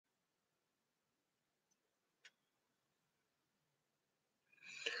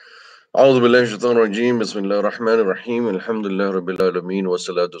أعوذ بالله من الشيطان الرجيم بسم الله الرحمن الرحيم الحمد لله رب العالمين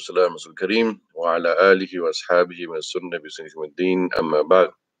والصلاة والسلام على رسول الكريم وعلى آله وأصحابه من السنة بسنة الدين أما بعد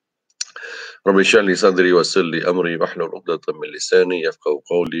رب اشرح لي صدري ويسر لي أمري واحلل عقدة من لساني يفقهوا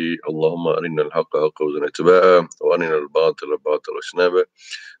قولي اللهم أرنا الحق حقا وارزقنا اتباعه وأرنا الباطل باطلا واجتنابه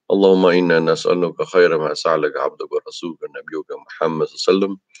اللهم إنا نسألك خير ما سألك عبدك ورسولك نبيك محمد صلى الله عليه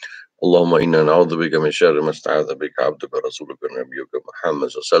وسلم اللهم إنا نعوذ بك من شر ما استعاذ بك عبدك ورسولك نبيك محمد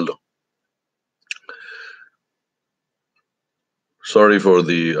صلى الله عليه وسلم. Sorry for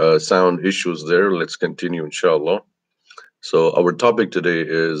the sound issues there. Let's continue, inshallah. So, our topic today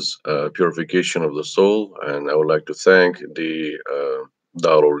is purification of the soul, and I would like to thank the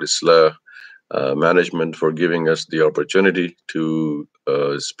Darul Islah management for giving us the opportunity to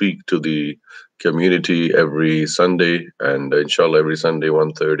speak to the community every Sunday, and inshallah every Sunday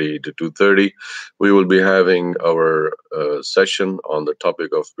 1:30 to 2:30 we will be having our session on the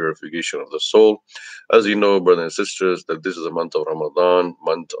topic of purification of the soul. As you know, brothers and sisters, that this is a month of Ramadan,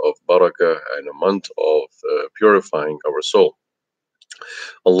 month of barakah, and a month of purifying our soul.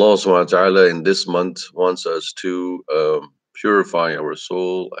 Allah subhanahu wa ta'ala in this month wants us to purify our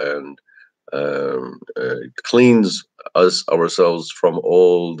soul and cleans us ourselves from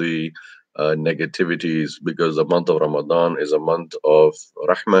all the negativities, because the month of Ramadan is a month of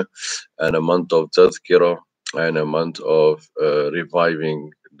rahmah and a month of tazkirah and a month of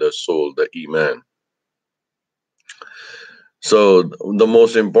reviving the soul, the iman. So the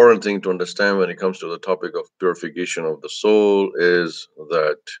most important thing to understand when it comes to the topic of purification of the soul is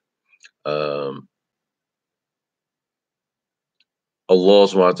that um, Allah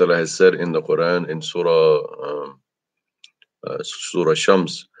subhanahu wa ta'ala has said in the Quran in Surah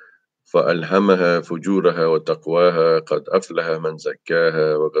Shams, فألهمها فجورها وتقواها قد أفلح من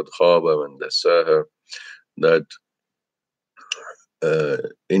زكاها وقد خاب من دساها, that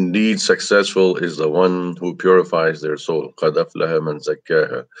indeed successful is the one who purifies their soul. قد أفلح من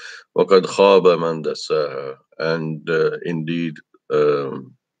زكاها وقد خاب من دساها, and indeed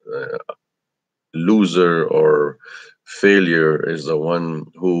um, uh, loser or failure is the one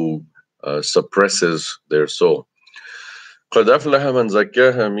who suppresses their soul. قد أفلح من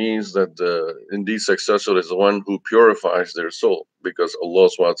زكاها means that indeed successful is the one who purifies their soul, because Allah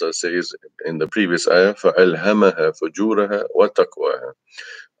subhanahu wa ta'ala says in the previous ayah, فَأَلْهَمَهَا فُجُورَهَا وَتَقْوَاهَا.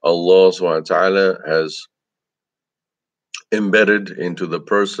 Allah subhanahu wa ta'ala has embedded into the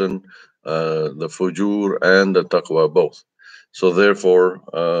person the fujur and the taqwa both. So therefore,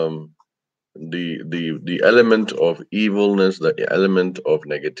 the element of evilness, the element of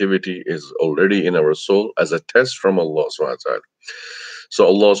negativity is already in our soul as a test from Allah subhanahu wa ta'ala. So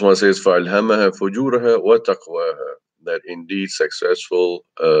Allah subhanahu wa ta'ala says, فَأَلْهَمَهَا فُجُورَهَا وَتَقْوَاهَا, that indeed successful,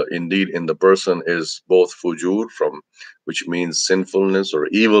 indeed in the person is both fujur, from which means sinfulness or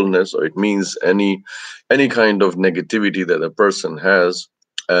evilness, or it means any kind of negativity that a person has,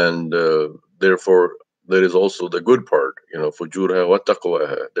 and therefore there is also the good part, fujurha wa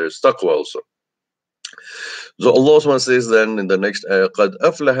taqwaha. There's taqwa also. So Allah Subhanahu says then in the next ayah, قَدْ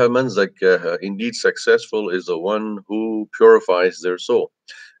أَفْلَحَ مَنْ زَكَّاهَا, indeed successful is the one who purifies their soul,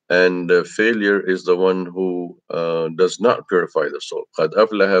 and failure is the one who does not purify the soul. قَدْ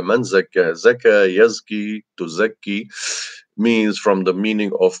أَفْلَحَ مَنْ زَكَّاهَا. Zaka, yazki, to zakki means from the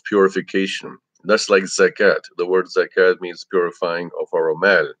meaning of purification. That's like zakat. The word zakat means purifying of our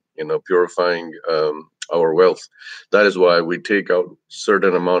mal, purifying our wealth. That is why we take out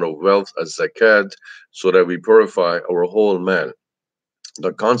certain amount of wealth as zakat, so that we purify our whole mal.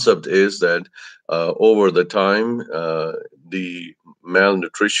 The concept is that over the time, the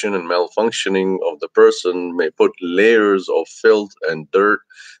malnutrition and malfunctioning of the person may put layers of filth and dirt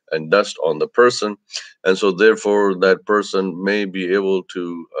and dust on the person, and so therefore that person may be able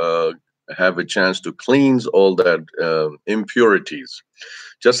to have a chance to cleanse all that impurities.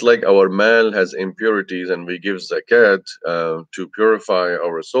 Just like our mal has impurities and we give zakat to purify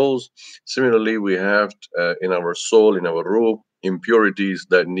our souls, similarly we have in our soul, in our ruh, impurities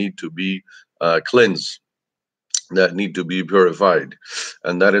that need to be cleansed, that need to be purified.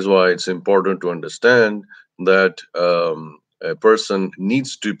 And that is why it's important to understand that a person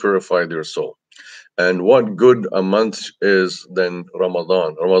needs to purify their soul. And what good a month is than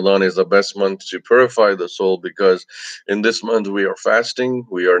Ramadan? Ramadan is the best month to purify the soul, because in this month we are fasting,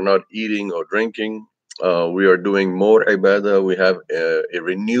 we are not eating or drinking, we are doing more ibadah, we have a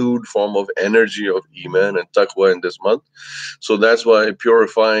renewed form of energy of iman and taqwa in this month. So that's why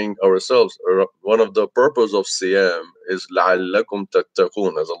purifying ourselves, one of the purpose of siyam is لَعَلَّكُمْ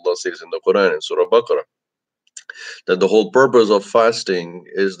تَتَّقُونَ, as Allah says in the Quran in Surah Baqarah. that the whole purpose of fasting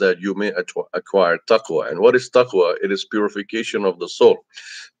is that you may acquire taqwa. And what is taqwa? It is purification of the soul.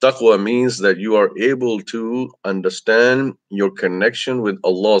 Taqwa means that you are able to understand your connection with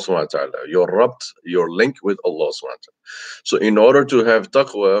Allah subhanahu wa ta'ala, your rabt, your link with Allah subhanahu wa ta'ala. So in order to have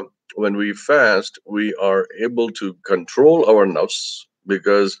taqwa, when we fast, we are able to control our nafs,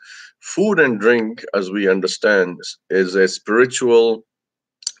 because food and drink, as we understand, is a spiritual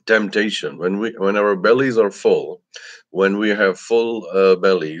temptation. When our bellies are full, when we have full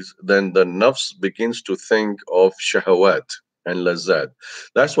bellies, then the nafs begins to think of shahawat and lazat.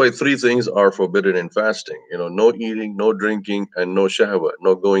 That's why three things are forbidden in fasting: no eating, no drinking, and no shahwat,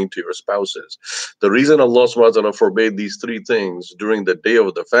 no going to your spouses. The reason Allah subhanahu wa ta'ala forbade these three things during the day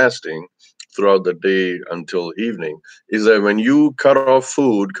of the fasting, throughout the day until evening, is that when you cut off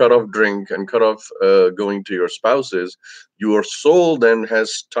food, cut off drink, and cut off going to your spouses, your soul then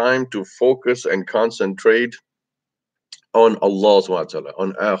has time to focus and concentrate on Allah subhanahu wa ta'ala,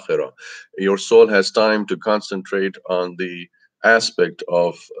 on akhirah. Your soul has time to concentrate on the aspect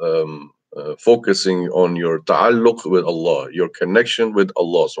of focusing on your ta'alluq with Allah, your connection with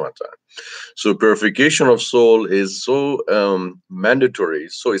Allah subhanahu wa ta'ala. So purification of soul is so mandatory,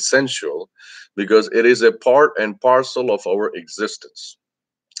 so essential, because it is a part and parcel of our existence.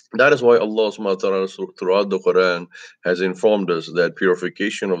 That is why Allah subhanahu wa ta'ala throughout the Quran has informed us that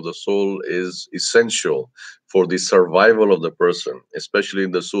purification of the soul is essential for the survival of the person, especially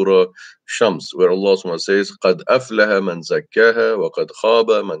in the Surah Shams, where Allah subhanahu wa ta'ala says, قَدْ أَفْلَهَ مَنْ زَكَّاهَا وَقَدْ خَابَ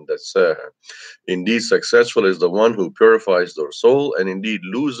مَنْ دَسَّاهَا. Indeed, successful is the one who purifies their soul, and indeed,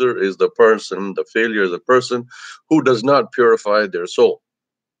 loser is the person, the failure is the person who does not purify their soul.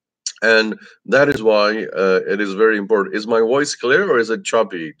 And that is why it is very important. Is my voice clear or is it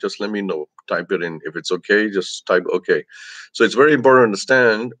choppy? Just let me know. Type it in. If it's okay, just type okay. So it's very important to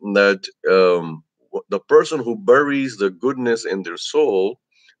understand that the person who buries the goodness in their soul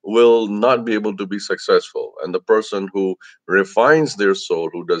will not be able to be successful. And the person who refines their soul,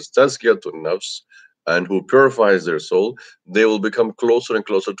 who does tazkiyah to nafs, and who purifies their soul, they will become closer and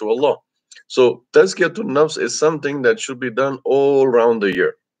closer to Allah. So tazkiyah to nafs is something that should be done all around the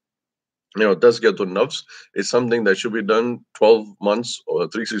year. Tazkiyatun nafs is something that should be done 12 months or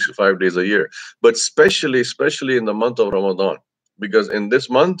 365 days a year, but especially in the month of Ramadan, because in this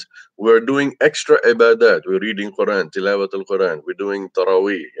month we're doing extra ibadat. We're reading Quran, tilawat al-Quran, we're doing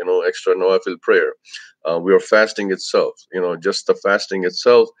tarawih, extra nawafil prayer. We are fasting itself. Just the fasting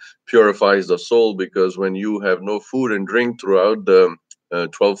itself purifies the soul, because when you have no food and drink throughout the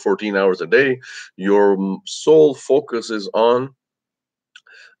 12 14 hours a day, your soul focuses on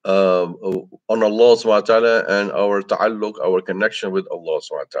Allah subhanahu wa ta'ala and our ta'alluq, our connection with Allah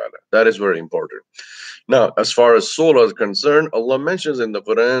subhanahu wa ta'ala. That is very important. Now, as far as soul is concerned, Allah mentions in the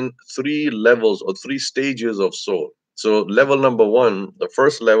Quran three levels or three stages of soul. So level number one, the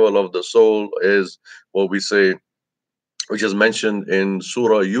first level of the soul, is what we say, which is mentioned in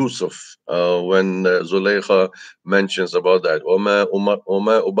Surah Yusuf, when Zulaykha mentions about that. وَمَا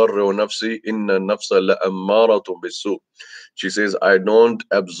أُبَرِّئُ نَفْسِي إِنَّ النَّفْسَ لَأَمَّارَةٌ بِالسُّوءِ. She says, I don't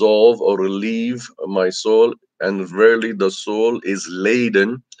absolve or relieve my soul, and verily the soul is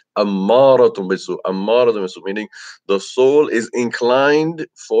laden. Ammaratun bisu. Ammaratun bisu, meaning the soul is inclined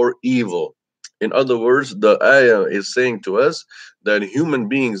for evil. In other words, the ayah is saying to us that human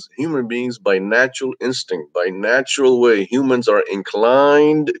beings by natural instinct, by natural way, humans are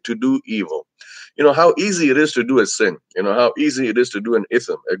inclined to do evil. How easy it is to do a sin. How easy it is to do an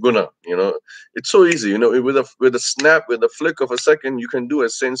itham, a guna. It's so easy. With a snap, with a flick of a second, you can do a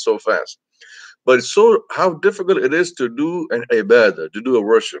sin so fast. But it's so how difficult it is to do an ibadah, to do a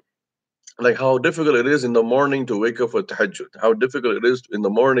worship. Like how difficult it is in the morning to wake up for tahajjud. How difficult it is in the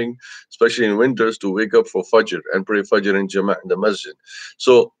morning, especially in winters, to wake up for fajr and pray fajr in jama'ah in the masjid.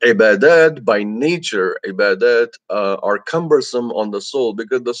 So ibadat by nature, ibadat are cumbersome on the soul,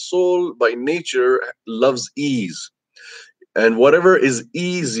 because the soul by nature loves ease. And whatever is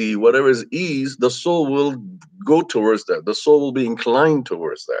easy, whatever is ease, the soul will go towards that. The soul will be inclined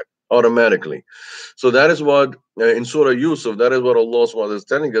towards that automatically. So that is what in Surah Yusuf, that is what Allah subhanahu wa ta'ala is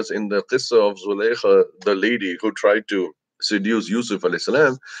telling us in the qissa of Zulaykha, the lady who tried to seduce Yusuf alayhi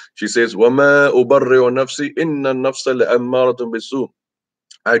salam. She says, وَمَا أُبَرِّئُ نَفْسِي إِنَّ النَّفْسَ لَأَمَّارَةٌ بِالسُّوءِ.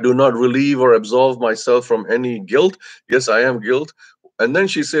 I do not relieve or absolve myself from any guilt. Yes, I am guilt. And then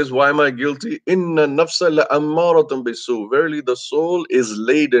she says, why am I guilty? Inna nafsa la ammaratun bisu. Verily the soul is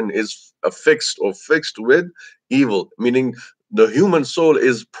laden, is affixed or fixed with evil. Meaning the human soul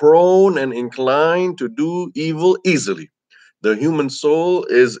is prone and inclined to do evil easily. The human soul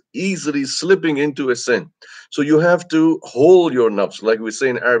is easily slipping into a sin. So you have to hold your nafs, like we say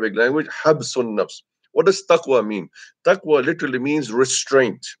in Arabic language, habsun nafs. What does taqwa mean? Taqwa literally means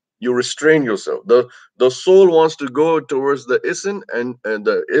restraint. You restrain yourself. The soul wants to go towards the ism and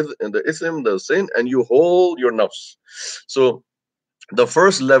the ism, the sin, and you hold your nafs. So the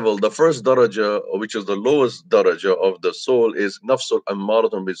first level, the first daraja, which is the lowest daraja of the soul, is nafsul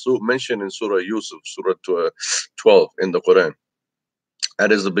ammaratun bisu, mentioned in Surah Yusuf, Surah 12 in the Quran.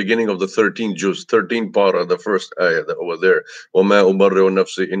 That is the beginning of the 13th juz, 13 para, the first ayah that over there. وَمَا أُبَرِّئُ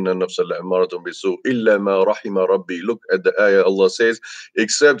نَفْسِي إِنَّ النَّفْسَ لَأَمَّارَةٌ بِالسُّوءِ إِلَّا مَا رَحِمَ رَبِّي. Look at the ayah, Allah says,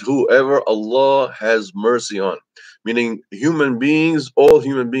 except whoever Allah has mercy on. Meaning human beings, all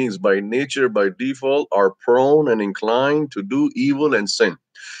human beings by nature, by default, are prone and inclined to do evil and sin.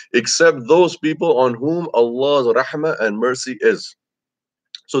 Except those people on whom Allah's rahmah and mercy is.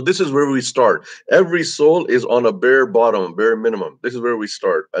 So this is where we start. Every soul is on a bare bottom, bare minimum. This is where we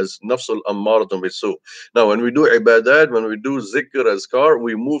start as nafsul ammaratun bisu. Now, when we do ibadat, when we do zikr azkar,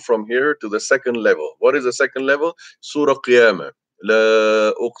 we move from here to the second level. What is the second level? Surah Qiyamah.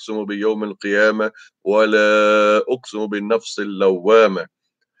 لا أقسم بيوم القيامة ولا أقسم بالنفس اللوامة.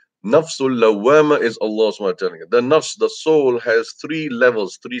 Nafsul lawama is Allah subhanahu wa ta'ala. The nafs, the soul, has three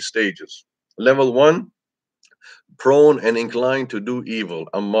levels, three stages. Level one, prone and inclined to do evil,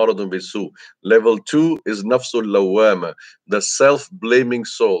 ammaradun bisu. Level 2 is nafsul lawama, the self-blaming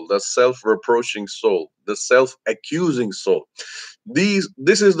soul, the self-reproaching soul, the self-accusing soul.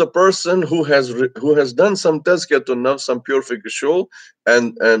 This is the person who has done some tazkiyatun nafs, some purification,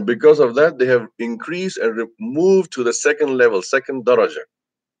 and because of that they have increased and moved to the second level, second daraja.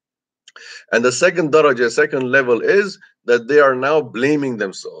 And the second daraja, second level is that they are now blaming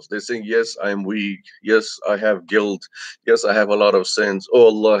themselves. They're saying, yes, I'm weak. Yes, I have guilt. Yes, I have a lot of sins. Oh,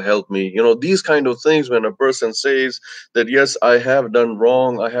 Allah, help me. You know, these kind of things when a person says that, yes, I have done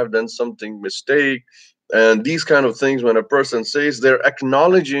wrong, I have done something mistake. And these kind of things, when a person says, they're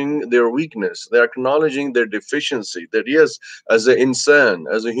acknowledging their weakness, they're acknowledging their deficiency. That, yes, as an insan,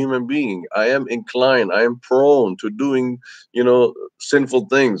 as a human being, I am inclined, I am prone to doing, sinful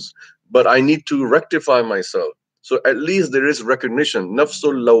things, but I need to rectify myself. So at least there is recognition.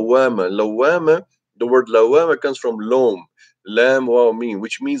 Nafsul lawama. Lawama, the word lawama comes from lom, lam wa mim,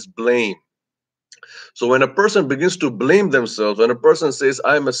 which means blame. So when a person begins to blame themselves, when a person says,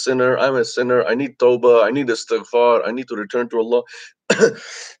 I'm a sinner, I need tawbah, I need istighfar, I need to return to Allah.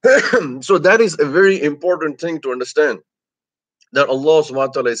 So that is a very important thing to understand. That Allah subhanahu wa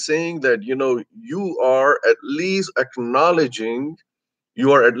ta'ala is saying that, you are at least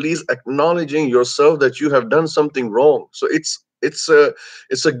acknowledging yourself that you have done something wrong. So it's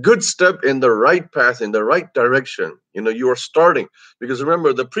a good step in the right path, in the right direction. You are starting, because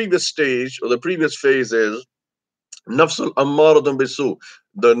remember, the previous stage or the previous phase is nafsul ammaratun bisu,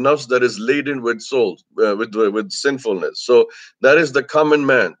 the nafs that is laden with souls, with sinfulness. So that is the common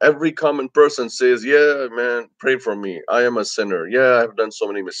man. Every common person says, yeah, man, pray for me, I am a sinner, yeah, I've done so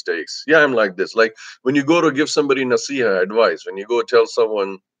many mistakes, yeah, I'm like this. Like when you go to give somebody nasiha, advice, when you go tell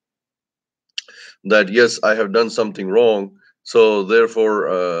someone that, yes, I have done something wrong, so therefore,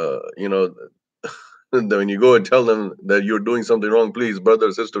 and then when you go and tell them that you're doing something wrong, please, brother,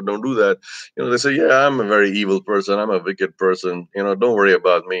 sister, don't do that. They say, yeah, I'm a very evil person, I'm a wicked person, don't worry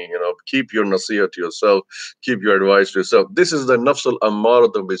about me. Keep your nasiha to yourself, keep your advice to yourself. This is the nafsul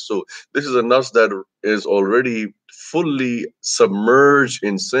ammaratun bisu. This is a nafs that is already fully submerged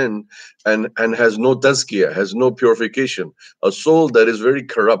in sin, and has no tazkiyah, has no purification. A soul that is very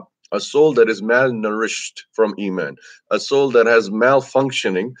corrupt, a soul that is malnourished from iman, a soul that has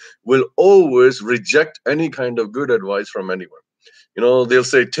malfunctioning, will always reject any kind of good advice from anyone. They'll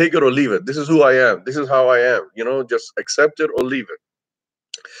say, take it or leave it. This is who I am. This is how I am. Just accept it or leave it.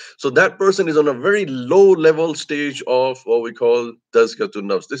 So that person is on a very low level stage of what we call tazkiyatun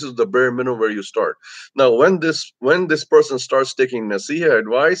nafs. This is the bare minimum where you start. Now, when this person starts taking nasiha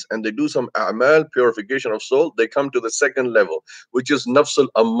advice and they do some a'mal, purification of soul, they come to the second level, which is nafsul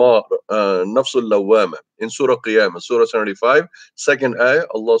ammar, nafsul lawama. In Surah Qiyamah, Surah 75, second ayah,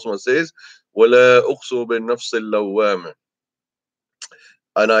 Allah subhanahu wa ta'ala says, وَلَا أُقْسِمُ بِالنَّفْسِ اللَّوَّامَةِ.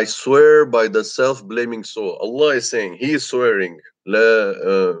 And I swear by the self-blaming soul. Allah is saying, He is swearing.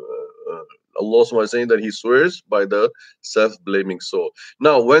 Allah is saying that He swears by the self-blaming soul.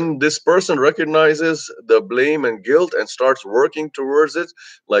 Now, when this person recognizes the blame and guilt and starts working towards it,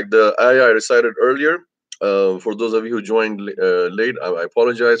 like the ayah I recited earlier, for those of you who joined late, I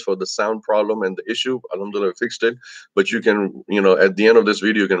apologize for the sound problem and the issue. Alhamdulillah, I fixed it. But you can, at the end of this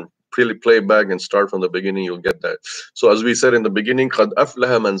video, you can really play back and start from the beginning. You'll get that. So as we said in the beginning, قَدْ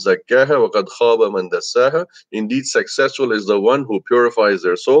أَفْلَهَ مَنْ زَكَّاهَا وَقَدْ خَابَ مَنْ دَسَّاهَا. Indeed, successful is the one who purifies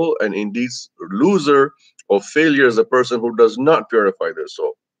their soul, and indeed, loser or failure is the person who does not purify their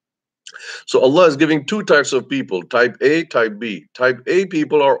soul. So Allah is giving two types of people, type A, type B. Type A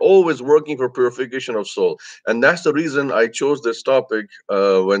people are always working for purification of soul. And that's the reason I chose this topic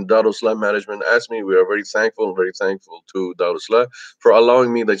when Darul management asked me. We are very thankful to Darul for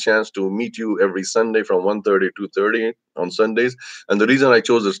allowing me the chance to meet you every Sunday from 1:30 to 2:30 on Sundays. And the reason I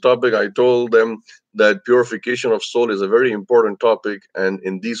chose this topic, I told them that purification of soul is a very important topic. And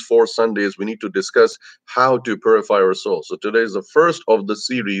in these 4 Sundays, we need to discuss how to purify our soul. So today is the first of the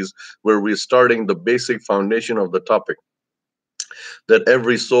series where we're starting the basic foundation of the topic, that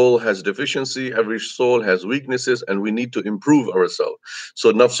every soul has deficiency, every soul has weaknesses, and we need to improve ourselves.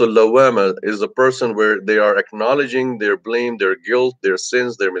 So nafsul lawama is a person where they are acknowledging their blame, their guilt, their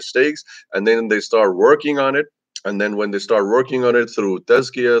sins, their mistakes, and then they start working on it. And then when they start working on it through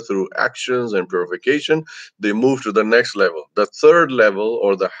tazkiyah, through actions and purification, they move to the next level. The third level,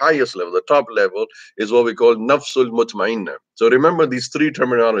 or the highest level, the top level, is what we call nafsul mutmainna. So remember these three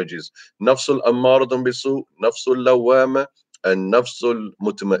terminologies: nafsul ammaratun bisu, nafsul lawama, and nafsul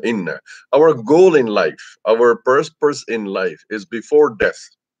mutma'inna. Our goal in life, our purpose in life is before death,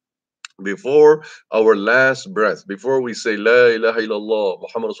 before our last breath, before we say La ilaha illallah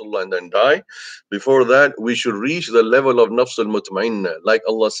Muhammad Rasulullah and then die, before that we should reach the level of nafsul mutma'inna. Like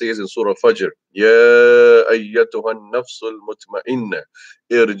Allah says in Surah Fajr, Ya ayyatuha nafsul mutma'inna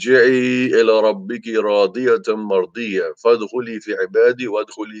irji'i ila rabbiki radiyatan mardiya fadkhuli fi ibadi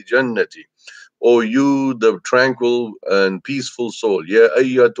wadkhuli jannati. O you, the tranquil and peaceful soul. Ya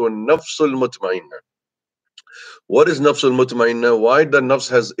ayyatun nafsul mutmainna. What is nafsul mutmainna? Why the nafs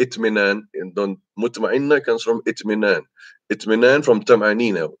has itminan? And the mutmainna comes from itminan. Itminan from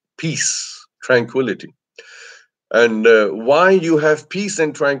tamanina, peace, tranquility. And why you have peace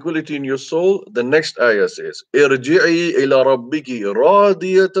and tranquility in your soul? The next ayah says, Irji'i ila rabbiki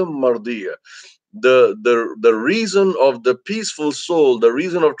radiyatan mardiya. The reason of the peaceful soul, the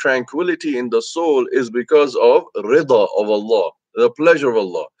reason of tranquility in the soul, is because of rida of Allah, the pleasure of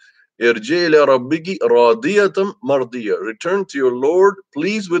Allah. Irji ila rabbiki radiyatan mardiya. Return to your Lord,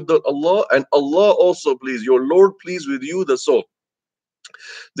 pleased with Allah, and Allah also pleased. Your Lord pleased with you, the soul.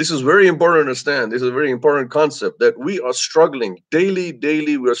 This is very important to understand. This is a very important concept, that we are struggling daily.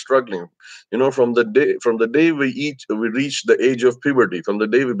 Daily, we are struggling. You know, from the day we reach the age of puberty, from the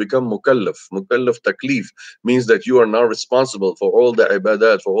day we become mukallaf. Mukallaf taklif means that you are now responsible for all the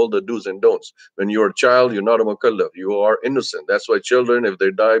ibadat, for all the do's and don'ts. When you're a child, you're not a mukallaf. You are innocent. That's why children, if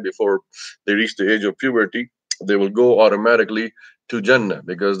they die before they reach the age of puberty, they will go automatically to Jannah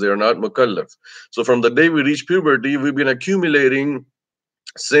because they are not mukallaf. So from the day we reach puberty, we've been accumulating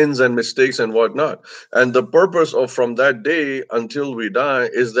sins and mistakes and whatnot. And the purpose of from that day until we die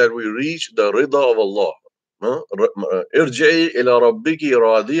is that we reach the rida of Allah. Irji'i ila rabbiki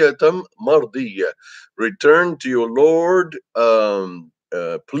radiyatan mardiya. Return to your Lord,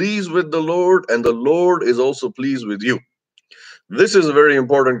 pleased with the Lord, and the Lord is also pleased with you. This is a very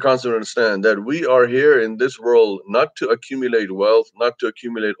important concept to understand, that we are here in this world not to accumulate wealth, not to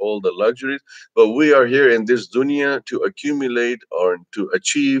accumulate all the luxuries, but we are here in this dunya to accumulate or to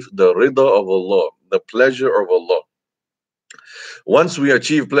achieve the rida of Allah, the pleasure of Allah. Once we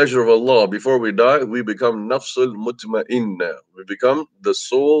achieve pleasure of Allah, before we die, we become nafsul mutma'inna. We become the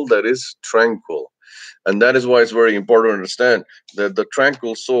soul that is tranquil. And that is why it's very important to understand that the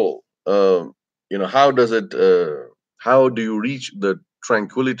tranquil soul, how does it, how do you reach the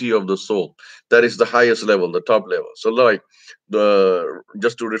tranquility of the soul? That is the highest level, the top level. So, like,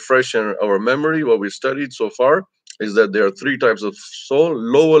 just to refresh our memory, what we studied so far is that there are three types of soul.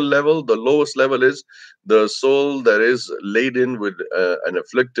 Lower level, the lowest level is the soul that is laden with and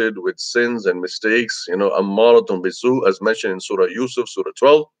afflicted with sins and mistakes, ammaratun bisu, as mentioned in Surah Yusuf, Surah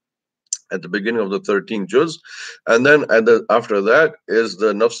 12, at the beginning of the 13th juz. And then after that is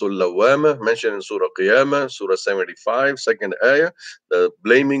the nafsul lawama, mentioned in Surah Qiyamah, Surah 75, second ayah, the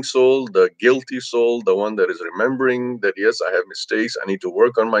blaming soul, the guilty soul, the one that is remembering that, yes, I have mistakes, I need to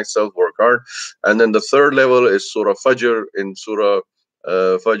work on myself, work hard. And then the third level is Surah Fajr. In Surah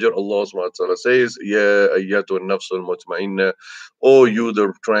Fajr, Allah subhanahu wa ta'ala says, Ya ayyatu nafsul mutmainna, O you,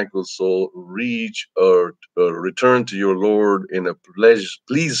 the tranquil soul, reach or return to your Lord in a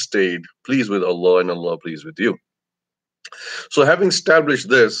pleased state, pleased with Allah, and Allah pleased with you. So, having established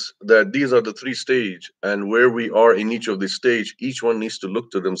this, that these are the three stages, and where we are in each of these stage, each one needs to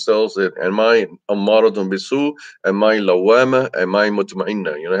look to themselves. That, am I ammaratun bisu? Am I lawama? Am I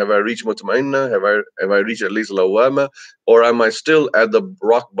mutmainna? Have I reached mutmainna? Have I reached at least lawama? Or am I still at the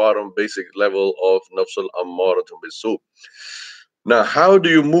rock bottom basic level of nafsul ammaratun bisu? Now, how do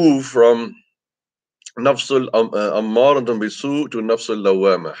you move from nafsul ammaratun bisu to nafsul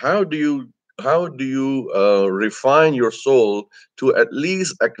lawama? How do you how do you refine your soul to at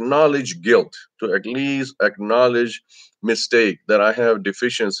least acknowledge guilt, to at least acknowledge mistake, that I have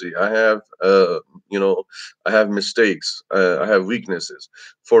deficiency, I have you know I have mistakes, I have weaknesses.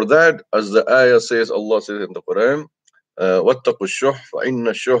 For that, as the ayah says, Allah says in the Quran, واتقوا الشح فإن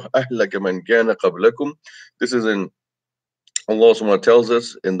الشح أهلك من كان قبلكم. This is in, Allah subhanahu wa ta'ala tells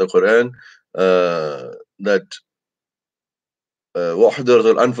us in the Quran that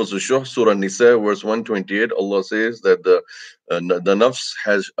وَأُحْضِرَتِ الْأَنفُسُ الشُّحَّ, Surah Nisa, verse 128, Allah says that the nafs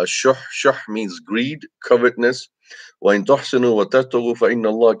has a shuh. Shuh means greed, covetousness. وَإِن تُحْسِنُوا وَتَتَّقُوا فَإِنَّ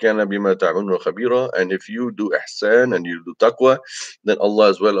اللَّهَ كَانَ بِمَا تَعْمَلُونَ خَبِيرًا. And if you do ihsan and you do taqwa, then Allah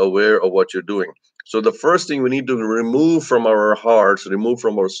is well aware of what you're doing. So the first thing we need to remove from our hearts, remove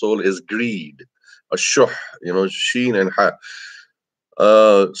from our soul, is greed. A shuh, sheen and ha.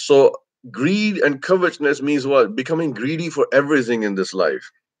 So greed and covetousness means what? Becoming greedy for everything in this life.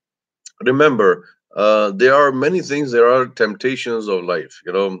 Remember, there are many things, there are temptations of life.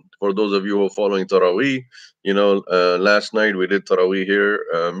 For those of you who are following Taraweeh, last night we did Taraweeh here,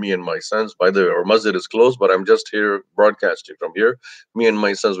 me and my sons. By the way, our masjid is closed, but I'm just here broadcasting from here. Me and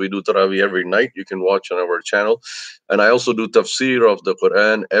my sons, we do Taraweeh every night. You can watch on our channel. And I also do tafsir of the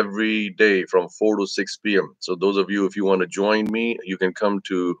Quran every day from 4 to 6 p.m. So those of you, if you want to join me, you can come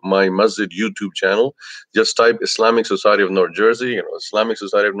to my masjid YouTube channel. Just type Islamic Society of North Jersey, Islamic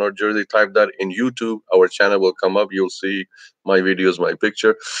Society of North Jersey, type that in YouTube. Our channel will come up. You'll see my videos, my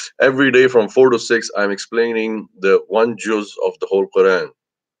picture. Every day from 4 to 6, I'm explaining the one juz of the whole Quran,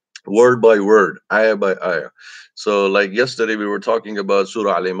 word by word, ayah by ayah. So, like yesterday, we were talking about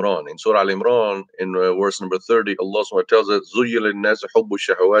Surah Al Imran. In Surah Al Imran, in verse number 30, Allah subhanahu wa ta'ala tells us, زُيِّنَ لِلنَّاسِ حُبُّ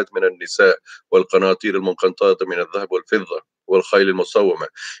الشَّهَوَاتِ مِنَ النِّسَاءِ وَالْقَنَاطِيرِ الْمُنْقَنطَرَةِ مِنَ الذَّهَبِ وَالْفِضَّةِ وَالْخَيْلِ الْمُسَوَّمَةِ.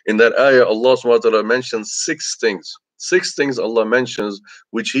 In that ayah, Allah subhanahu wa ta'ala mentions six things. Six things Allah mentions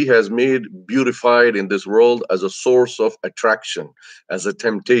which He has made beautified in this world as a source of attraction, as a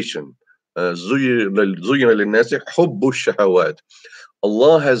temptation. زُيِّنَ لِلنَّاسِ حُبُّ الشَّهَوَاتِ.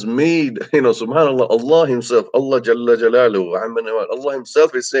 Allah has made, subhanAllah, Allah Himself, Allah Jalla Jalaluhu, Allah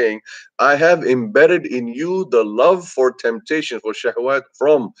Himself is saying, I have embedded in you the love for temptation, for shahwat,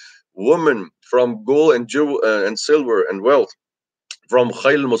 from women, from gold and silver and wealth, from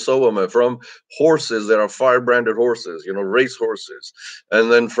khayl musawama, from horses that are fire-branded horses, race horses,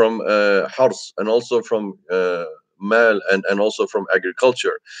 and then from hars, and also from mal, and also from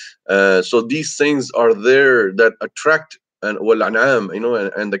agriculture. So these things are there that attract, and wal an'am,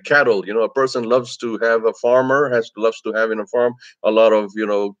 and the cattle. A person loves to have, a farmer loves to have in a farm a lot of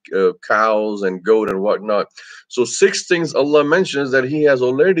cows and goat and whatnot. So six things Allah mentions that He has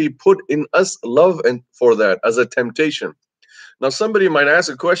already put in us love and for that as a temptation. Now, somebody might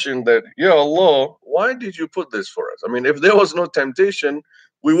ask a question that, yeah, Allah, why did you put this for us? I mean, if there was no temptation,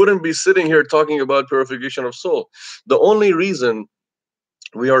 we wouldn't be sitting here talking about purification of soul. The only reason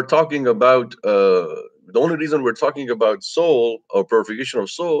we are talking about, the only reason we're talking about soul or purification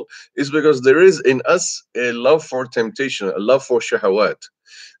of soul is because there is in us a love for temptation, a love for shahawat,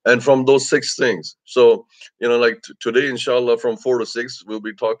 and from those six things. So like today, inshallah, from 4 to 6, we'll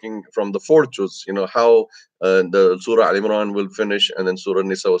be talking from the fourth juz, how the Surah Al Imran will finish, and then Surah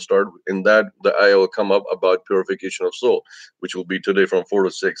Nisa will start. In that, the ayah will come up about purification of soul, which will be today from 4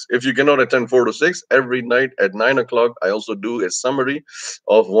 to 6. If you cannot attend 4 to 6, every night at 9 o'clock, I also do a summary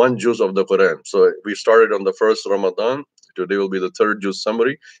of one juz of the Quran. So we started on the first Ramadan. Today will be the third juz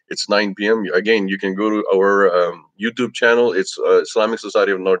summary. It's 9 p.m. Again, you can go to our YouTube channel. It's Islamic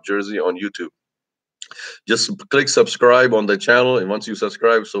Society of North Jersey on YouTube. Just click subscribe on the channel, and once you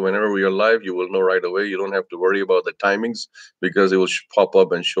subscribe, so whenever we are live, you will know right away. You don't have to worry about the timings because it will pop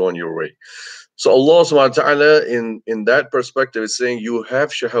up and show on your way. So Allah subhanahu wa ta'ala, in that perspective, is saying you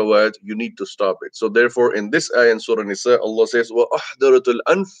have shahawat, you need to stop it. So therefore, in this ayah in Surah Nisa, Allah says, وَأَحْضَرَتُ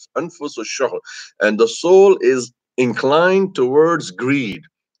الْأَنفُسُ الشُّحَّ, and the soul is inclined towards greed.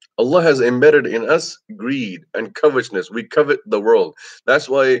 Allah has embedded in us greed and covetousness. We covet the world. That's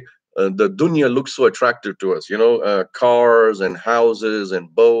why the dunya looks so attractive to us. Cars and houses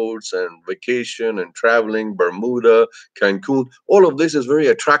and boats and vacation and traveling, Bermuda, Cancun. All of this is very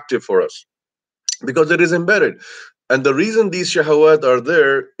attractive for us because it is embedded. And the reason these shahwat are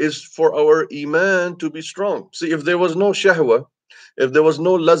there is for our iman to be strong. See, if there was no shahwa, if there was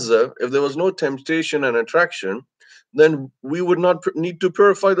no lazza, if there was no temptation and attraction, then we would not need to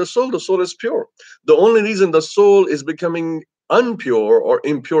purify the soul. The soul is pure. The only reason the soul is becoming unpure or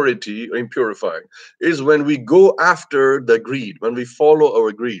impurity or impurified is when we go after the greed, when we follow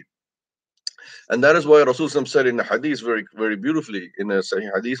our greed. And that is why Rasulullah said in a hadith very, very beautifully, in a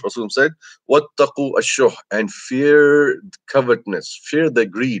Sahih hadith, Rasulullah said, "Wattaqu ash-shuh," and fear covetousness, fear the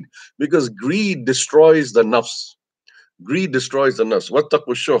greed, because greed destroys the nafs. Greed destroys the nafs. وَاتَّقُوا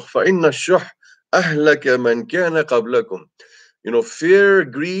الشُّحَّ فَإِنَّ الشُّحَّ أَهْلَكَ مَنْ كَانَ قَبْلَكُمْ. Fear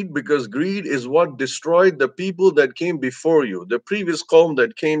greed, because greed is what destroyed the people that came before you. The previous qawm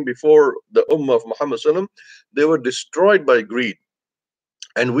that came before the ummah of Muhammad sallam, they were destroyed by greed.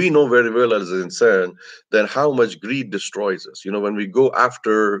 And we know very well as an insan that how much greed destroys us. When we go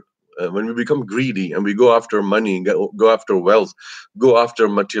after, when we become greedy and we go after money, go after wealth, go after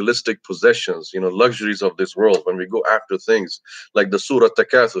materialistic possessions, luxuries of this world, when we go after things like the Surah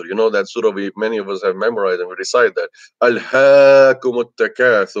Takathur, that surah many of us have memorized and we recite that. Al-Hakum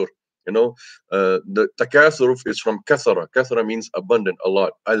Takathur. The takathur is from kathara. Kathara means abundant, a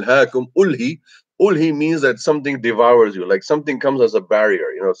lot. Al-Hakum Ulhi. Ulhi means that something devours you, like something comes as a barrier,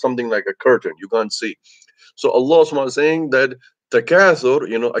 something like a curtain you can't see. So Allah subhanahu wa ta'ala is saying that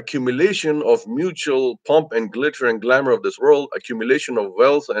takathur, accumulation of mutual pomp and glitter and glamour of this world, accumulation of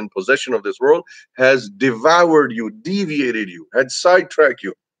wealth and possession of this world has devoured you, deviated you, had sidetracked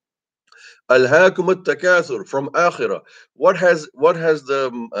you. Alhaakum at-takathur, from akhirah. What has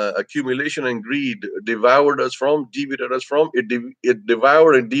the accumulation and greed devoured us from, deviated us from? It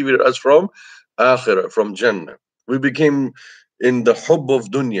devoured and deviated us from akhirah, from Jannah. We became in the hubb of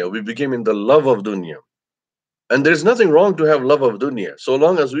dunya. We became in the love of dunya. And there's nothing wrong to have love of dunya, so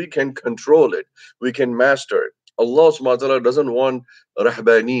long as we can control it, we can master it. Allah subhanahu wa ta'ala doesn't want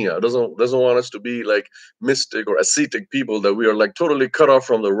rahbaniya, doesn't want us to be like mystic or ascetic people, that we are like totally cut off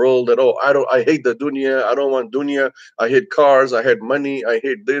from the world, that oh, I hate the dunya, I don't want dunya, I hate cars, I hate money, I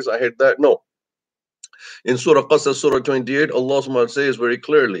hate this, I hate that. No. In Surah Qasas, Surah 28, Allah subhanahu wa ta'ala says very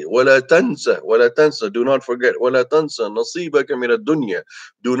clearly, وَلَا تَنْسَ, do not forget, وَلَا تَنْسَ نَصِيبَكَ مِنَ الدُّنْيَا,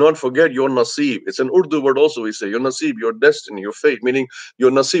 do not forget your nasib. It's an Urdu word also, we say, your nasib, your destiny, your fate, meaning your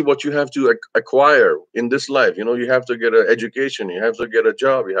nasib, what you have to acquire in this life. You have to get an education, you have to get a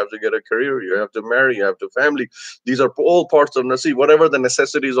job, you have to get a career, you have to marry, you have to family. These are all parts of nasib. Whatever the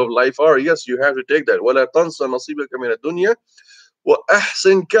necessities of life are, yes, you have to take that. وَلَا تَنْسَ نَصِيبَكَ مِنَ الدُّنْيا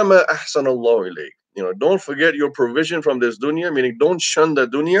وَأَحْسِنْ كَمَا أَحْسَنَ اللَّهُ إِلَيْكَ. Don't forget your provision from this dunya, meaning don't shun the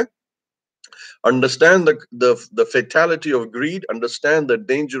dunya. Understand the fatality of greed, understand the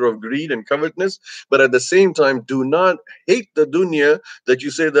danger of greed and covetousness, but at the same time, do not hate the dunya, that you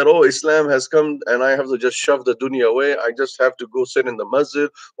say that, oh, Islam has come and I have to just shove the dunya away. I just have to go sit in the masjid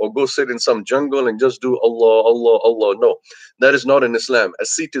or go sit in some jungle and just do Allah, Allah, Allah. No, that is not in Islam.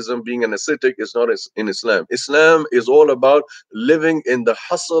 Asceticism, being an ascetic, is not in Islam. Islam is all about living in the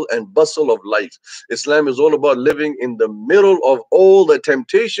hustle and bustle of life. Islam is all about living in the middle of all the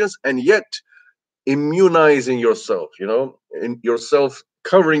temptations and yet immunizing yourself, in yourself,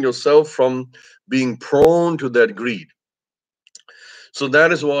 covering yourself from being prone to that greed. So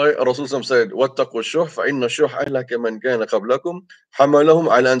that is why Rasulullah said, وَاتَّقُوا الشُّحَّ فَإِنَّ الشُّحَّ أَهْلَكَ مَنْ كَانَ قَبْلَكُمْ حَمَلَهُمْ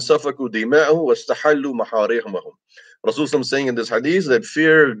عَلَى أَنْ سَفَكُوا دِمَاءَهُمْ وَاسْتَحَلُّوا مَحَارِمَهُمْ. Rasulullah saying in this hadith that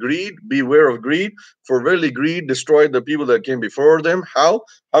fear greed, beware of greed, for verily greed destroyed the people that came before them. How?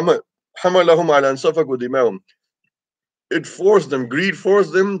 حَمَلَهُمْ عَلَى أَنْ سَفَكُوا دِمَاءَهُمْ. It forced them, greed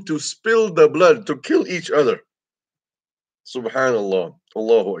forced them to spill the blood, to kill each other. Subhanallah.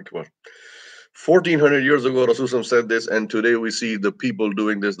 Allahu Akbar. 1400 years ago, Rasulullah said this, and today we see the people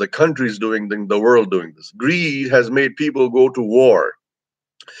doing this, the countries doing this, the world doing this. Greed has made people go to war.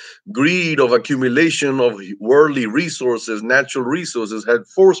 Greed of accumulation of worldly resources, natural resources, had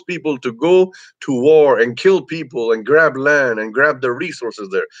forced people to go to war and kill people and grab land and grab the resources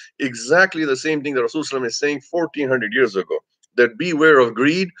there. Exactly the same thing that Rasulullah is saying 1400 years ago. That beware of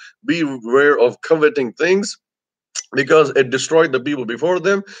greed, beware of coveting things, because it destroyed the people before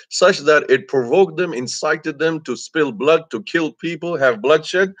them, such that it provoked them, incited them to spill blood, to kill people, have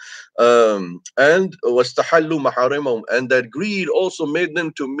bloodshed, and wastahallu maharimahum, and that greed also made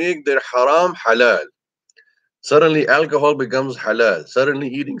them to make their haram halal. Suddenly alcohol becomes halal, suddenly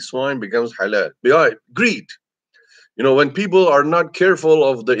eating swine becomes halal. Behind greed. When people are not careful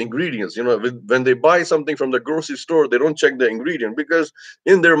of the ingredients, when they buy something from the grocery store, they don't check the ingredient, because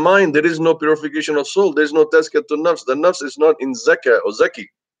in their mind there is no purification of soul, there's no tazkiyah to nafs. The nafs is not in zakah or zaki.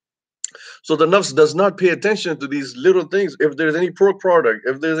 So the nafs does not pay attention to these little things. If there's any pork product,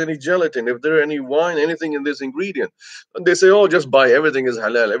 if there's any gelatin, if there's any wine, anything in this ingredient, they say, oh, just buy, everything is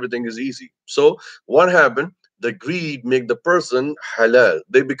halal, everything is easy. So what happened? The greed make the person halal.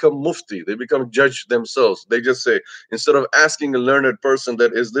 They become mufti, they become judge themselves. They just say, instead of asking a learned person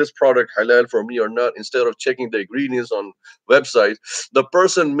that is this product halal for me or not, instead of checking the ingredients on websites, the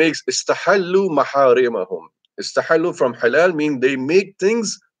person makes istahallu maharimahum. Istahallu from halal mean they make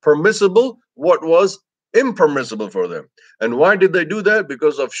things permissible what was impermissible for them. And why did they do that?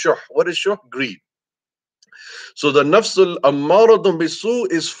 Because of shuh. What is shuh? Greed. So the nafsul ammaratun bisu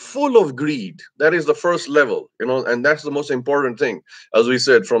is full of greed. That is the first level, and that's the most important thing, as we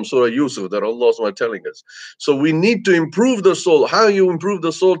said from Surah Yusuf that Allah is telling us. So we need to improve the soul. How you improve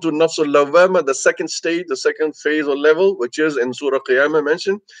the soul to nafsul lawwama, the second stage, the second phase or level, which is in Surah Qiyamah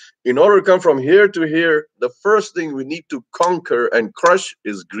mentioned. In order to come from here to here, the first thing we need to conquer and crush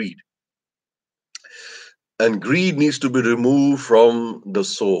is greed. And greed needs to be removed from the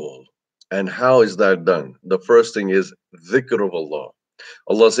soul. And how is that done? The first thing is dhikr of Allah.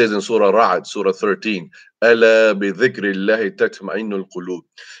 Allah says in Surah Ra'd, Surah 13, Ala bi dhikrillahi tatma'innul qulub.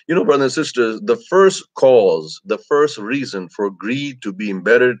 Brothers and sisters, the first cause, the first reason for greed to be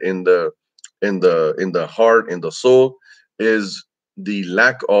embedded in the heart, in the soul, is the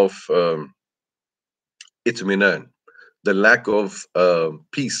lack of itminan, the lack of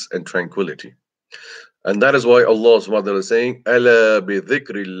peace and tranquility. And that is why Allah subhanahu wa ta'ala is saying, Ala bi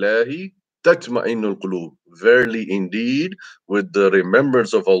dhikrillahi tatma'innul qulub. Verily indeed, with the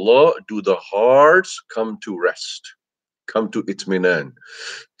remembrance of Allah, do the hearts come to rest, come to itminan.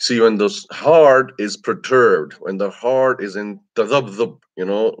 See, when the heart is perturbed, when the heart is in tadabdhub,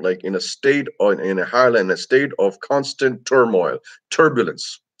 like in a state or in a hal, in a state of constant turmoil,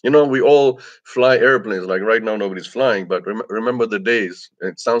 turbulence. We all fly airplanes. Like right now, nobody's flying, but remember the days.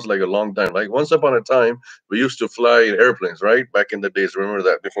 It sounds like a long time. Like once upon a time, we used to fly in airplanes, right? Back in the days. Remember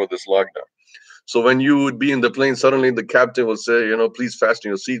that before this lockdown. So when you would be in the plane, suddenly the captain will say, please fasten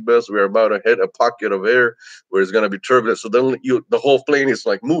your seatbelts. We're about to hit a pocket of air where it's going to be turbulent. So then the whole plane is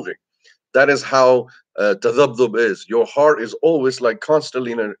like moving. That is how tadabdub is. Your heart is always like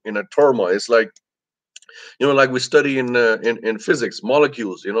constantly in a turmoil. It's like, like we study in physics,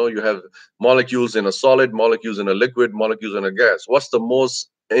 molecules. You have molecules in a solid, molecules in a liquid, molecules in a gas. What's the most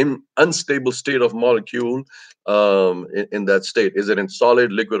unstable state of molecule in that state? Is it in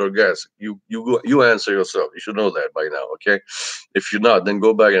solid, liquid, or gas? You answer yourself. You should know that by now, okay? If you're not, then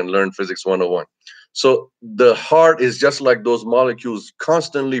go back and learn physics 101. So the heart is just like those molecules,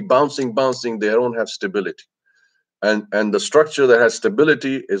 constantly bouncing. They don't have stability. And the structure that has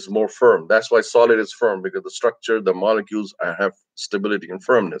stability is more firm. That's why solid is firm, because the structure, the molecules have stability and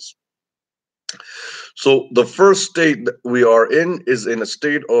firmness. So the first state that we are in is in a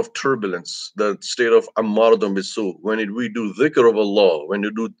state of turbulence, the state of ammaratun bisu. When we do dhikr of Allah, when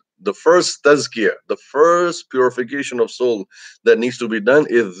you do the first tazkiyah, the first purification of soul that needs to be done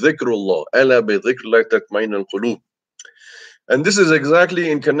is dhikrullah. Ala bi dhikrillah tatma'innul qulub. And this is exactly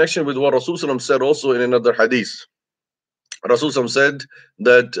in connection with what Rasul said also in another hadith. Rasul said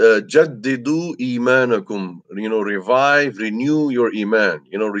that jaddidu imanakum, revive, renew your iman,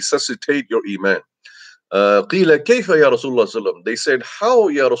 resuscitate your iman. Qila kayfa ya Rasulullah. They said, how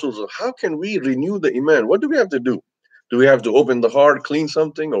ya Rasulullah? How can we renew the iman? What do we have to do? Do we have to open the heart, clean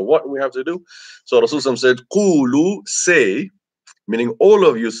something, or what do we have to do? So Rasul said, Qulu, say, meaning all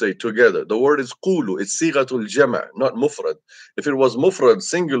of you say together. The word is qulu. It's sighatul jama', not mufrad. If it was mufrad,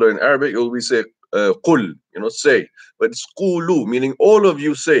 singular in Arabic, it will be say qul, say. But it's qulu, meaning all of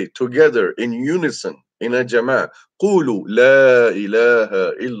you say together in unison, in a jama'. Qulu la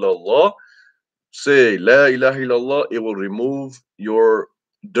ilaha illallah. Say la ilaha illallah. It will remove your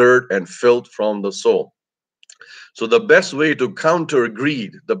dirt and filth from the soul. So the best way to counter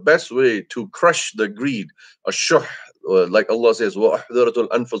greed, the best way to crush the greed, ashuh, like Allah says, وَأَحْذَرَةُ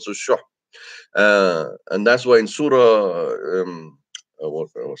الْأَنفُسُ الشُّحْ. And that's why in Surah,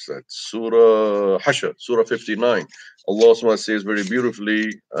 what's that? Surah Hashr, Surah 59, Allah SWT says very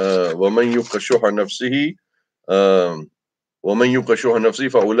beautifully, وَمَنْ يُقَ شُحَ نَفْسِهِ وَمَنْ يُقَ شُحَ نَفْسِهِ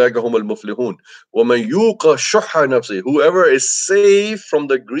فَأُولَٰئِكَ هُمُ الْمُفْلِحُونَ. وَمَنْ يُقَ شُحَ نَفْسِهِ, whoever is saved from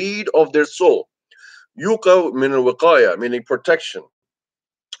the greed of their soul. Yuqa min al-wiqaya, meaning protection,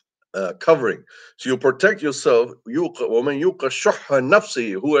 covering. So you protect yourself. Yuqa, وَمَنْ يُقَ شُحَّ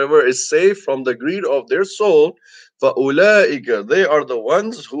نَفْسِهِ, whoever is saved from the greed of their soul, فَأُولَٰئِكَ, they are the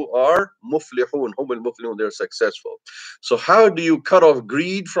ones who are muflihun, hum al-muflihun, they're successful. So how do you cut off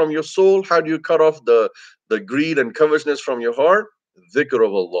greed from your soul? How do you cut off the greed and covetousness from your heart? Dhikr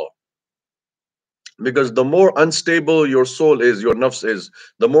of Allah. Because the more unstable your soul is, your nafs is,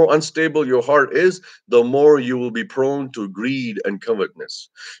 the more unstable your heart is, the more you will be prone to greed and covetousness.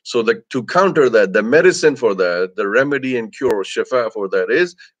 So to counter that, the medicine for that, the remedy and cure, shifa for that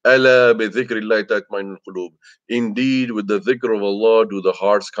is, Ala bi dhikrillahi tatma'innul qulub. Indeed, with the dhikr of Allah do the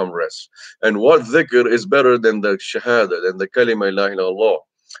hearts come rest. And what dhikr is better than the shahada, than the kalima ilaha illallah?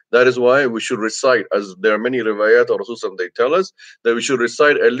 That is why we should recite, as there are many riwayat or Rasul, they tell us that we should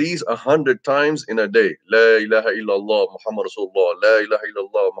recite at least 100 times in a day. La ilaha illallah Muhammad Rasulullah. La ilaha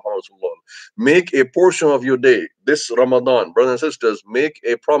illallah Muhammad Rasulullah. Make a portion of your day this Ramadan, brothers and sisters. Make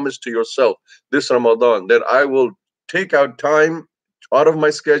a promise to yourself this Ramadan that I will take out time out of my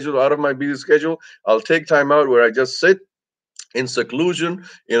schedule, out of my busy schedule. I'll take time out where I just sit in seclusion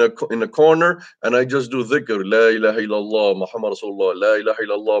in a corner, and I just do dhikr, la ilaha illallah Muhammad Rasulullah, la ilaha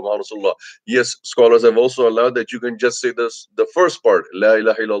illallah Muhammad Rasulullah. Yes, scholars have also allowed that you can just say this, the first part, la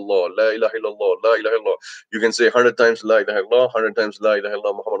ilaha illallah, la ilaha illallah, la ilaha illallah. You can say 100 times la ilaha illallah, 100 times la ilaha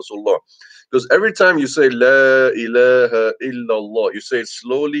illallah Muhammad Rasulullah. Because every time you say la ilaha illallah, you say it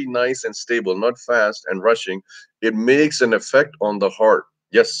slowly, nice and stable, not fast and rushing. It makes an effect on the heart.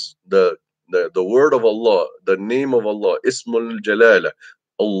 Yes, the word of Allah, the name of Allah, Ismul Jalala,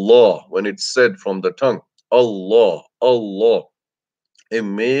 Allah, when it's said from the tongue, Allah, Allah, it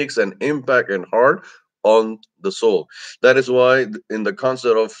makes an impact and heart on the soul. That is why in the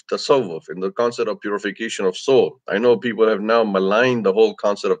concept of tasawwuf, in the concept of purification of soul, I know people have now maligned the whole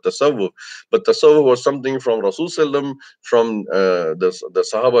concept of tasawwuf, but tasawwuf was something from Rasul Sallam, from the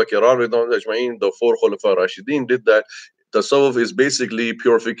Sahaba Kiram, the four Khulafa Rashidin did that. Tasawwuf is basically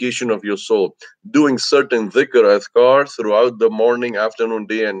purification of your soul, doing certain dhikr adhkar throughout the morning, afternoon,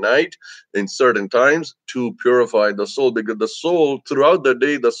 day, and night in certain times to purify the soul. Because the soul, throughout the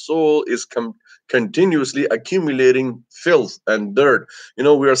day, the soul is continuously accumulating filth and dirt.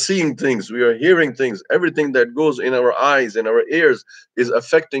 We are seeing things, we are hearing things. Everything that goes in our eyes and our ears is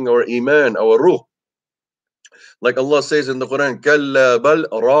affecting our iman, our ruh. Like Allah says in the Quran, كَلَّا بَلْ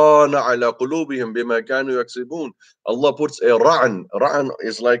رَانَ عَلَى قُلُوبِهِمْ بِمَا كَانُوا يَكْسِبُونَ. Allah puts a ra'an. Ra'an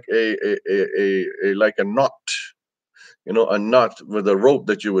is like like a knot, a knot with a rope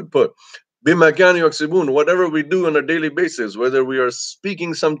that you would put. بِمَا كَانُوا يَكْسِبُونَ. Whatever we do on a daily basis, whether we are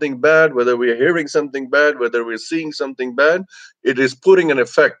speaking something bad, whether we are hearing something bad, whether we're seeing something bad, it is putting an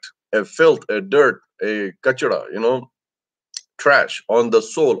effect, a filth, a dirt, a kachara, trash on the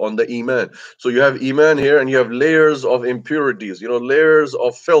soul, on the iman. So you have iman here, and you have layers of impurities, layers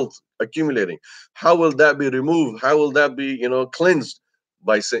of filth accumulating. How will that be removed? How will that be cleansed?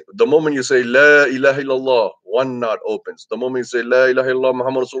 By the moment you say la ilaha illallah, one knot opens. The moment you say la ilaha illallah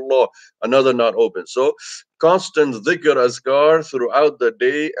Muhammad Rasulullah, another knot opens. So constant dhikr azkar throughout the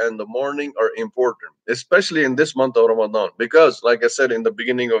day and the morning are important, especially in this month of Ramadan, because like I said in the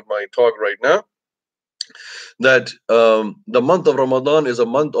beginning of my talk right now, that the month of Ramadan is a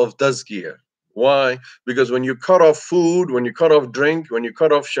month of tazkiyah. Why? Because when you cut off food, when you cut off drink, when you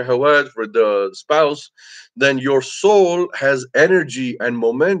cut off shahawat for the spouse, then your soul has energy and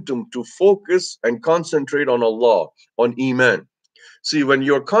momentum to focus and concentrate on Allah, on Iman. See, when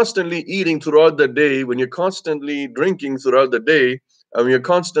you're constantly eating throughout the day, when you're constantly drinking throughout the day, and you're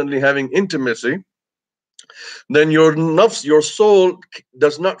constantly having intimacy, then your nafs, your soul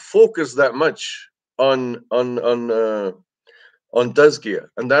does not focus that much on tazkiyah.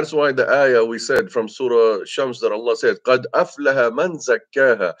 And that's why the ayah we said from Surah Shams that Allah said, قَدْ أَفْلَهَ مَنْ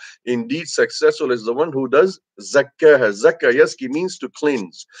زَكَّاهَا. Indeed, successful is the one who does zakkaha. Zakka, yaski, means to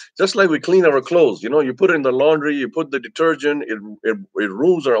cleanse. Just like we clean our clothes, you put it in the laundry, you put the detergent, it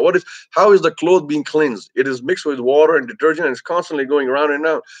rules. Or how is the cloth being cleansed? It is mixed with water and detergent, and it's constantly going around and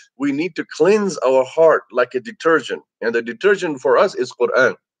out. We need to cleanse our heart like a detergent. And the detergent for us is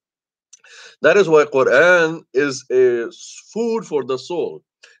Quran. That is why Quran is a food for the soul.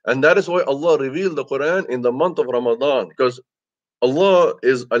 And that is why Allah revealed the Quran in the month of Ramadan. Because Allah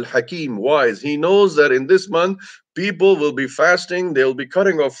is Al-Hakim, wise. He knows that in this month, people will be fasting, they'll be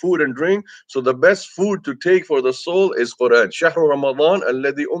cutting off food and drink. So the best food to take for the soul is Quran. شهر رمضان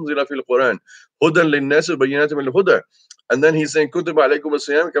الذي أنزل في القرآن هدى للناس وبينات من الهدى. And then he's saying, كتب عليكم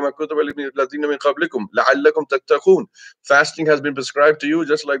الصيام كما كتب الذين من قبلكم لعلكم تتقون. Fasting has been prescribed to you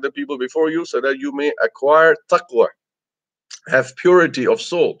just like the people before you, so that you may acquire taqwa, have purity of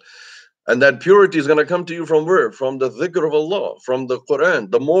soul. And that purity is going to come to you from where? From the dhikr of Allah, from the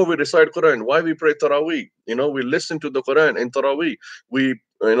Quran. The more we recite Quran, why we pray Taraweeh? We listen to the Quran in Taraweeh. We,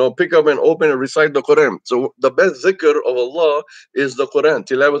 pick up and open and recite the Quran. So the best dhikr of Allah is the Quran,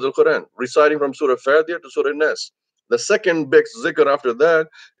 tilawat al-Quran, reciting from Surah Fatiha to Surah Nas. The second best zikr after that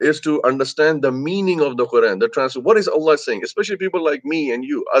is to understand the meaning of the Quran, the translation. What is Allah saying? Especially people like me and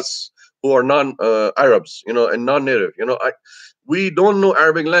you, us who are non-Arabs, and non-native. We don't know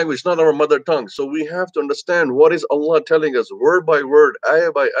Arabic language, not our mother tongue. So we have to understand what is Allah telling us, word by word,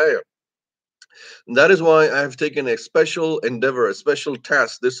 ayah by ayah. And that is why I have taken a special endeavor, a special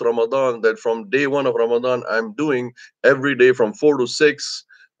task this Ramadan, that from day one of Ramadan, I'm doing every day from 4 to 6.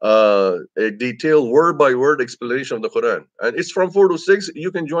 a detailed word by word explanation of the Quran. And it's from 4 to 6.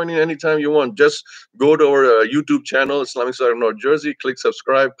 You can join in anytime you want. Just go to our YouTube channel, Islamic Side of North Jersey, click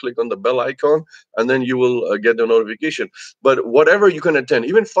subscribe, click on the bell icon, and then you will get the notification. But whatever you can attend,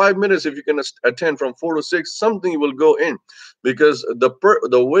 even 5 minutes, if you can attend from 4 to 6, something will go in. Because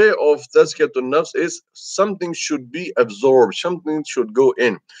the way of tazkiyatun nafs is something should be absorbed, something should go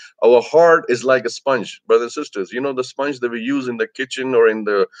in. Our heart is like a sponge, brothers and sisters. You know the sponge that we use in the kitchen or in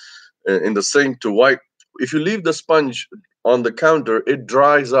the sink to wipe. If you leave the sponge on the counter, it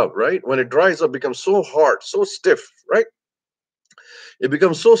dries up, right? When it dries up, it becomes so hard, so stiff, right? It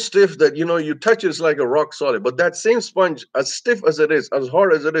becomes so stiff that you touch it, it's like a rock solid. But that same sponge, as stiff as it is, as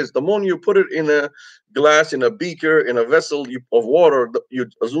hard as it is, the moment you put it in a glass, in a beaker, in a vessel of water,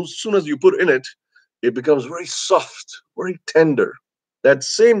 as soon as you put in it, it becomes very soft, very tender. That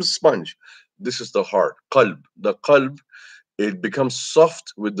same sponge, this is the heart, qalb. The qalb, it becomes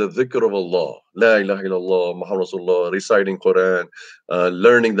soft with the dhikr of Allah. La ilaha illallah, Muhammad Rasulullah, reciting Quran,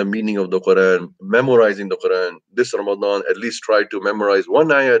 learning the meaning of the Quran, memorizing the Quran. This Ramadan, at least try to memorize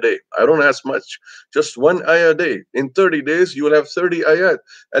one ayah a day. I don't ask much, just one ayah a day. In 30 days, you will have 30 ayat.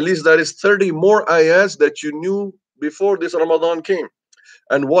 At least that is 30 more ayahs that you knew before this Ramadan came.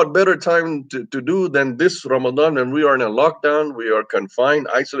 And what better time to do than this Ramadan when we are in a lockdown, we are confined,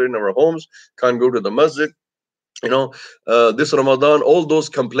 isolated in our homes, can't go to the masjid. you know this Ramadan, all those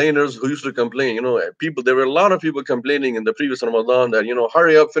complainers who used to complain, people, there were a lot of people complaining in the previous Ramadan that,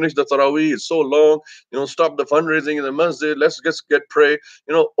 hurry up, finish the Taraweeh, it's so long, stop the fundraising in the masjid, let's just get pray.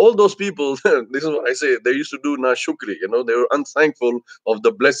 All those people, this is what I say, they used to do na shukri, they were unthankful of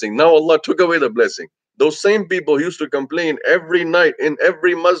the blessing. Now Allah took away the blessing. Those same people who used to complain every night in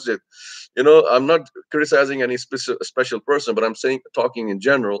every masjid. I'm not criticizing any special person, but I'm saying, talking in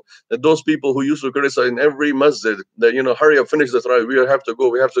general, that those people who used to criticize in every masjid that, hurry up, finish the Tarawih, we have to go,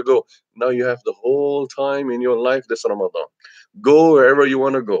 we have to go. Now you have the whole time in your life this Ramadan. Go wherever you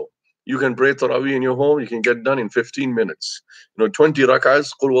want to go. You can pray Tarawih in your home, you can get done in 15 minutes. 20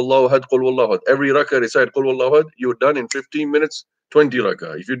 rak'ahs, Qul Wallahu Ahad, Qul Wallahu Ahad. Every rak'ah recite Qul Wallahu Ahad, you're done in 15 minutes, 20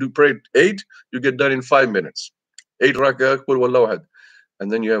 rak'ah. If you do pray 8, you get done in 5 minutes. 8 rak'ah, Qul Wallahu Ahad.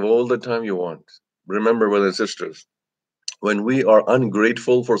 And then you have all the time you want. Remember, brothers and sisters, when we are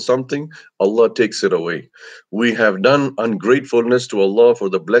ungrateful for something, Allah takes it away. We have done ungratefulness to Allah for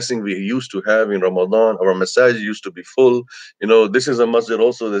the blessing we used to have in Ramadan. Our masajid used to be full. This is a masjid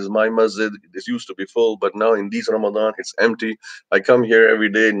also. This is my masjid. This used to be full, but now in these Ramadan, it's empty. I come here every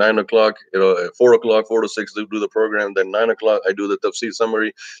day, 9 o'clock, 4 o'clock, 4 to 6 to do the program. Then 9 o'clock, I do the tafsir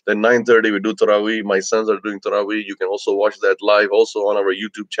summary. Then 9:30, we do Taraweeh. My sons are doing Taraweeh. You can also watch that live also on our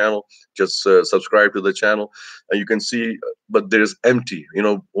YouTube channel. Just subscribe to the channel and you can see, but there's empty.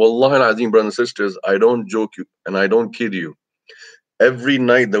 Wallahi al-azim, brothers and sisters, I don't joke you and I don't kid you. Every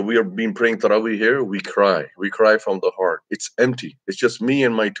night that we are been praying Taraweeh here, we cry. We cry from the heart. It's empty. It's just me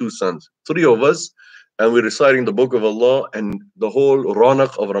and my 2 sons, 3 of us, and we're reciting the book of Allah, and the whole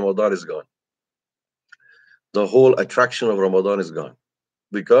rawnaq of Ramadan is gone. The whole attraction of Ramadan is gone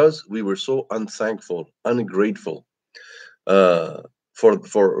because we were so unthankful, ungrateful.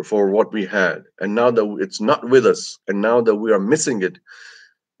 For what we had, and now that it's not with us, and now that we are missing it,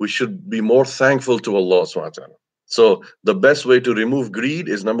 we should be more thankful to Allah subhanahu wa ta'ala. So the best way to remove greed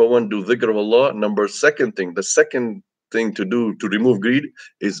is, number one, do dhikr of Allah. The second thing to do to remove greed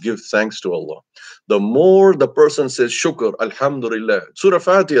is give thanks to Allah. The more the person says shukr, alhamdulillah, Surah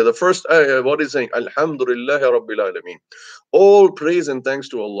Fatiha, the first ayah, what is saying? Alhamdulillah Rabbil Alameen. All praise and thanks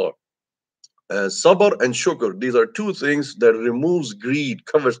to Allah. Sabr and shukr, these are 2 things that removes greed,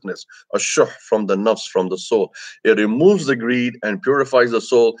 covetousness, ashuh, from the nafs, from the soul. It removes the greed and purifies the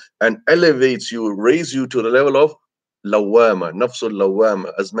soul and elevates you, raise you to the level of lawama, nafsul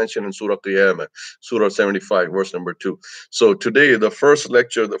lawama, as mentioned in Surah Qiyamah, Surah 75, verse number 2. So today, the first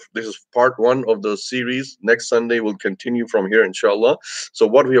lecture, this is part 1 of the series. Next Sunday, we'll continue from here, inshallah. So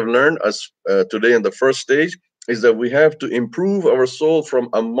what we have learned as today in the first stage is that we have to improve our soul from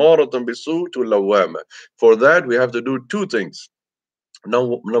ammaratan bisu to lawama. For that, we have to do 2 things.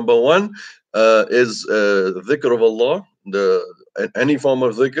 Now, number 1 is dhikr of Allah, any form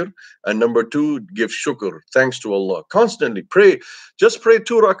of dhikr, and number 2, give shukr, thanks to Allah. Constantly pray. Just pray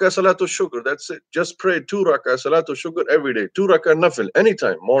 2 rak'ah salatu shukr. That's it. Just pray 2 rak'ah salatu shukr every day. 2 rak'ah nafil,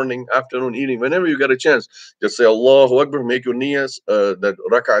 anytime, morning, afternoon, evening, whenever you get a chance. Just say Allahu Akbar, make your niyas, that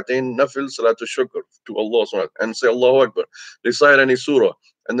rak'atain nafil salatu shukr to Allah, and say Allahu Akbar. Recite any surah.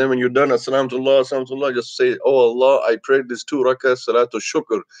 And then when you're done, assalamu alaikum, just say, oh Allah, I prayed this 2 rak'ah salatu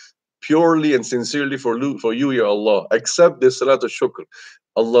shukr. purely and sincerely for you, Ya Allah. Accept this salat al-shukr.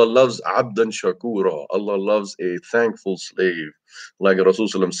 Allah loves abdan shakura. Allah loves a thankful slave. Like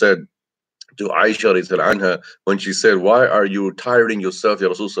Rasulullah said to Aisha anha, when she said, "Why are you tiring yourself, Ya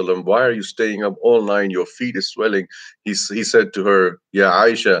Rasulullah? Why are you staying up all night? Your feet is swelling." He said to her, "Ya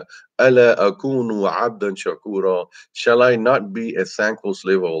Aisha, ala akunu abdan shakura. Shall I not be a thankful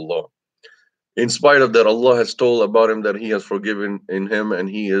slave of Allah?" In spite of that, Allah has told about him that He has forgiven in him, and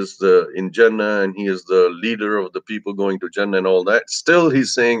he is the in Jannah, and he is the leader of the people going to Jannah and all that. Still,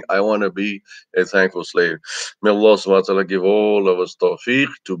 he's saying, "I want to be a thankful slave." May Allah subhanahu wa ta'ala give all of us tawfiq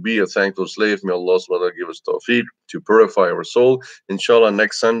to be a thankful slave. May Allah subhanahu wa ta'ala give us tawfiq to purify our soul. Inshallah,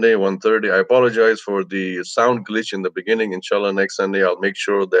 next Sunday, 1:30. I apologize for the sound glitch in the beginning. Inshallah, next Sunday, I'll make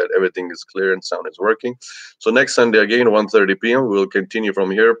sure that everything is clear and sound is working. So next Sunday again, 1:30 p.m. We'll continue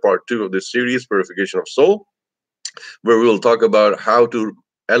from here, part 2 of this series, Purification of Soul, where we will talk about how to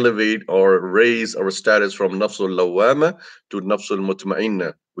elevate or raise our status from nafsul lawama to nafsul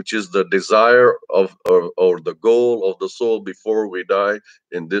mutmainna, which is the desire of or the goal of the soul before we die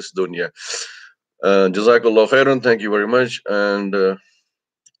in this dunya. Jazakallah khairan. Thank you very much. And uh,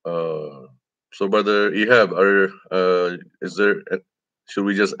 so, Brother Ihab, is there? Should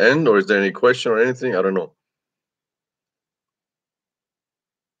we just end, or is there any question or anything? I don't know.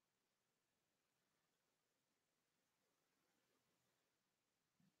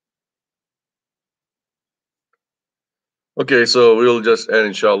 Okay, so we'll just end,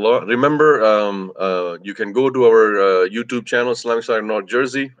 inshallah. Remember, you can go to our YouTube channel, Islamic Side of North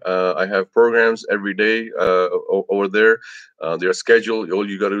Jersey. I have programs every day over there. They're scheduled. All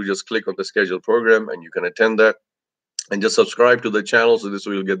you got to do is just click on the scheduled program, and you can attend that. And just subscribe to the channel so this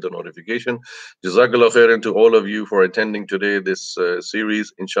way you'll get the notification. Jazakallah khairan to all of you for attending today this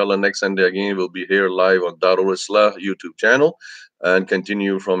series. Inshallah, next Sunday again we'll be here live on Darul Islah YouTube channel and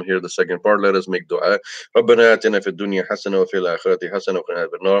continue from here the second part. Let us make dua. ربنا آتنا في الدنيا حسنة وفي الآخرة حسنة وقنا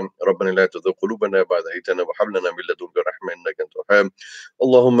عذاب النار. ربنا لا تزغ قلوبنا بعد إذ هديتنا وهب لنا من لدنك رحمة إنك أنت الوهاب.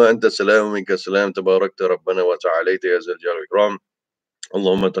 اللهم أنت السلام ومنك السلام تباركت ربنا وتعاليت يا ذا الجلال والإكرام.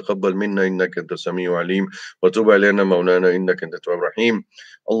 اللهم تقبل منا إنك أنت السميع العليم وتب علينا مولانا إنك أنت التواب الرحيم.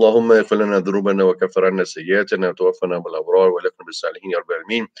 اللهم اغفر لنا ذنوبنا وكفر عنا سيئاتنا وتوفنا بالأبرار ولكن بالصالحين يا رب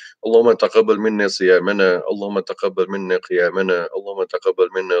العالمين. اللهم تقبل منا صيامنا، اللهم تقبل منا قيامنا، اللهم تقبل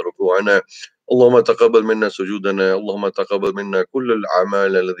منا ركوعنا، اللهم تقبل منا سجودنا، اللهم تقبل منا كل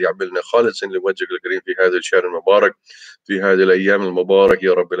الأعمال الذي عملنا خالصا لوجهك الكريم في هذا الشهر المبارك، في هذه الأيام المبارك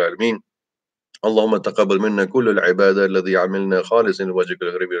يا رب العالمين. اللهم تقبل منا كل العبادة الذي عملنا خالصا لوجهك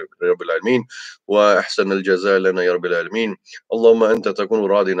الكريم يا رب العالمين، وأحسن الجزاء لنا يا رب العالمين. اللهم أنت تكون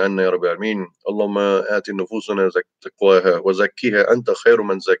راض عنا يا رب العالمين. اللهم آت نفوسنا تقواها وزكيها أنت خير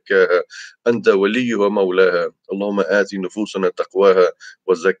من زكاها، أنت وليها ومولاها. اللهم آت نفوسنا تقواها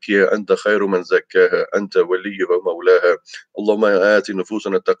وزكيها أنت خير من زكاها، أنت وليها ومولاها. اللهم آت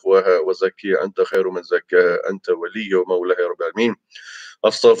نفوسنا تقواها وزكيها أنت خير من زكاها، أنت وليها ومولاها يا رب العالمين.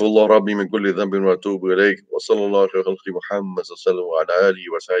 أستغفر الله ربي من كل ذنب وأتوب إليك، وصلى الله على خلق محمد صلى الله عليه وسلم وعلى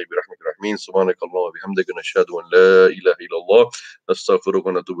آله وصحبه برحمتك الرحمين. سبحانك اللهم وبحمدك نشهد أن لا إله إلا الله، نستغفرك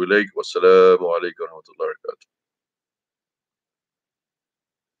ونتوب إليك، والسلام عليكم ورحمة الله وبركاته.